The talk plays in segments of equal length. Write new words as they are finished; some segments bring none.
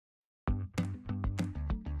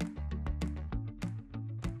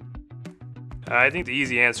I think the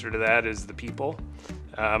easy answer to that is the people.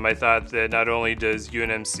 I thought that not only does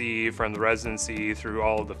UNMC from the residency through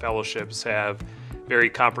all of the fellowships have very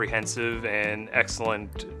comprehensive and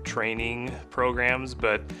excellent training programs,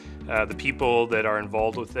 but the people that are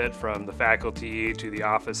involved with it, from the faculty to the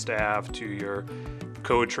office staff to your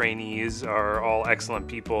co-trainees, are all excellent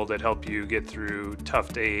people that help you get through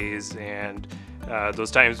tough days and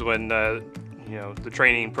those times when the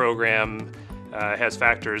training program has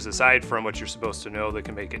factors aside from what you're supposed to know that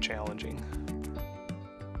can make it challenging.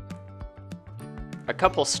 A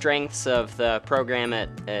couple strengths of the program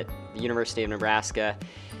at the University of Nebraska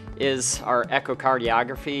is our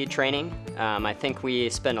echocardiography training. I think we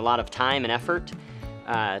spend a lot of time and effort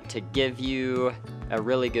to give you a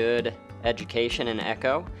really good education in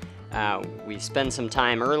echo. We spend some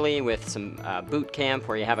time early with some boot camp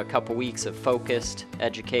where you have a couple weeks of focused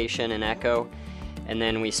education in echo, and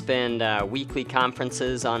then we spend weekly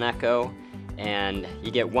conferences on echo, and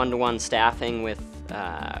you get one-to-one staffing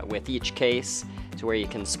with each case, to where you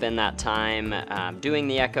can spend that time doing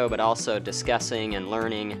the echo, but also discussing and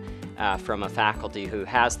learning from a faculty who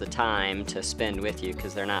has the time to spend with you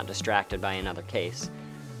because they're not distracted by another case.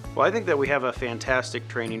 Well, I think that we have a fantastic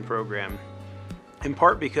training program, in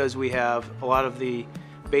part because we have a lot of the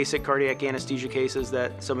basic cardiac anesthesia cases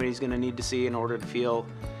that somebody's going to need to see in order to feel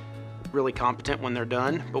really competent when they're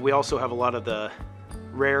done, but we also have a lot of the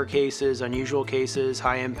rare cases, unusual cases,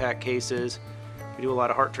 high impact cases. We do a lot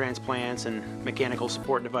of heart transplants and mechanical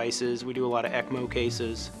support devices. We do a lot of ECMO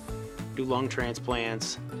cases, do lung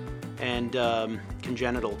transplants, and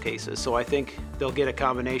congenital cases. So I think they'll get a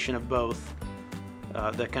combination of both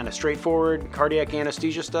the kind of straightforward cardiac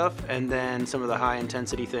anesthesia stuff and then some of the high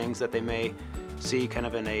intensity things that they may see kind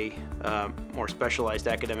of in a more specialized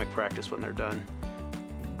academic practice when they're done.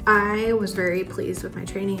 I was very pleased with my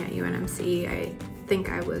training at UNMC. I think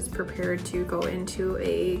I was prepared to go into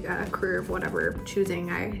a career of whatever choosing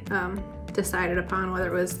I decided upon, whether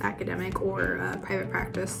it was academic or private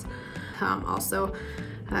practice. Also,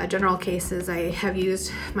 general cases, I have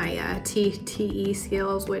used my TTE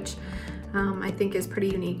skills, which I think is pretty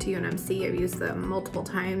unique to UNMC. I've used them multiple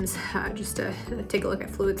times just to take a look at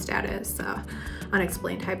fluid status,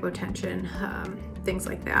 unexplained hypotension, things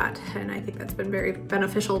like that, and I think that's been very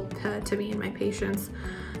beneficial to me and my patients.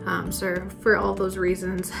 So for all those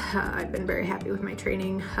reasons, I've been very happy with my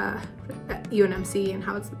training at UNMC and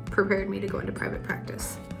how it's prepared me to go into private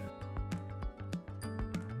practice.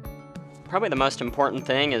 Probably the most important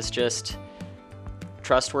thing is just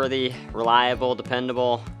trustworthy, reliable,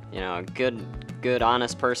 dependable, good,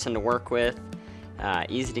 honest person to work with,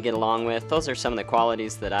 easy to get along with. Those are some of the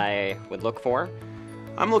qualities that I would look for.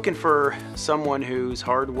 I'm looking for someone who's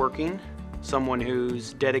hardworking, someone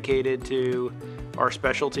who's dedicated to our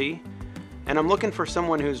specialty, and I'm looking for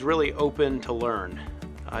someone who's really open to learn.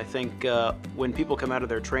 I think when people come out of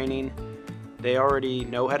their training, they already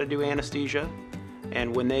know how to do anesthesia,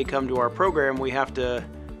 and when they come to our program, we have to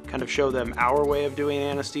kind of show them our way of doing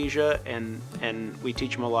anesthesia, and we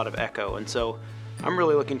teach them a lot of echo. And so I'm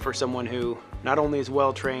really looking for someone who not only is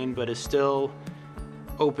well trained, but is still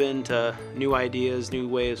open to new ideas, new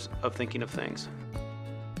ways of thinking of things.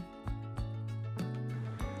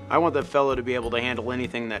 I want the fellow to be able to handle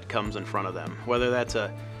anything that comes in front of them, whether that's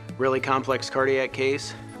a really complex cardiac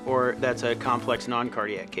case or that's a complex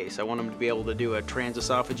non-cardiac case. I want them to be able to do a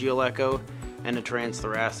transesophageal echo and a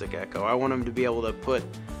transthoracic echo. I want them to be able to put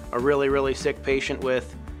a really sick patient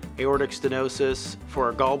with aortic stenosis for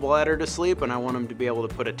a gallbladder to sleep, and I want them to be able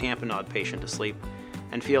to put a tamponade patient to sleep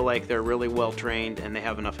and feel like they're really well trained and they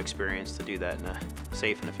have enough experience to do that in a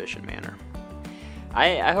safe and efficient manner.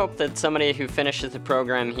 I hope that somebody who finishes the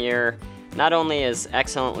program here not only is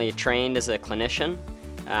excellently trained as a clinician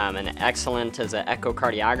and excellent as an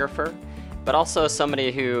echocardiographer, but also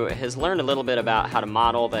somebody who has learned a little bit about how to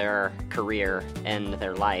model their career and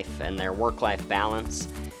their life and their work-life balance,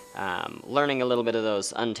 learning a little bit of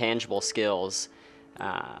those intangible skills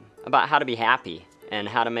about how to be happy and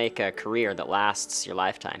how to make a career that lasts your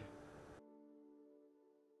lifetime.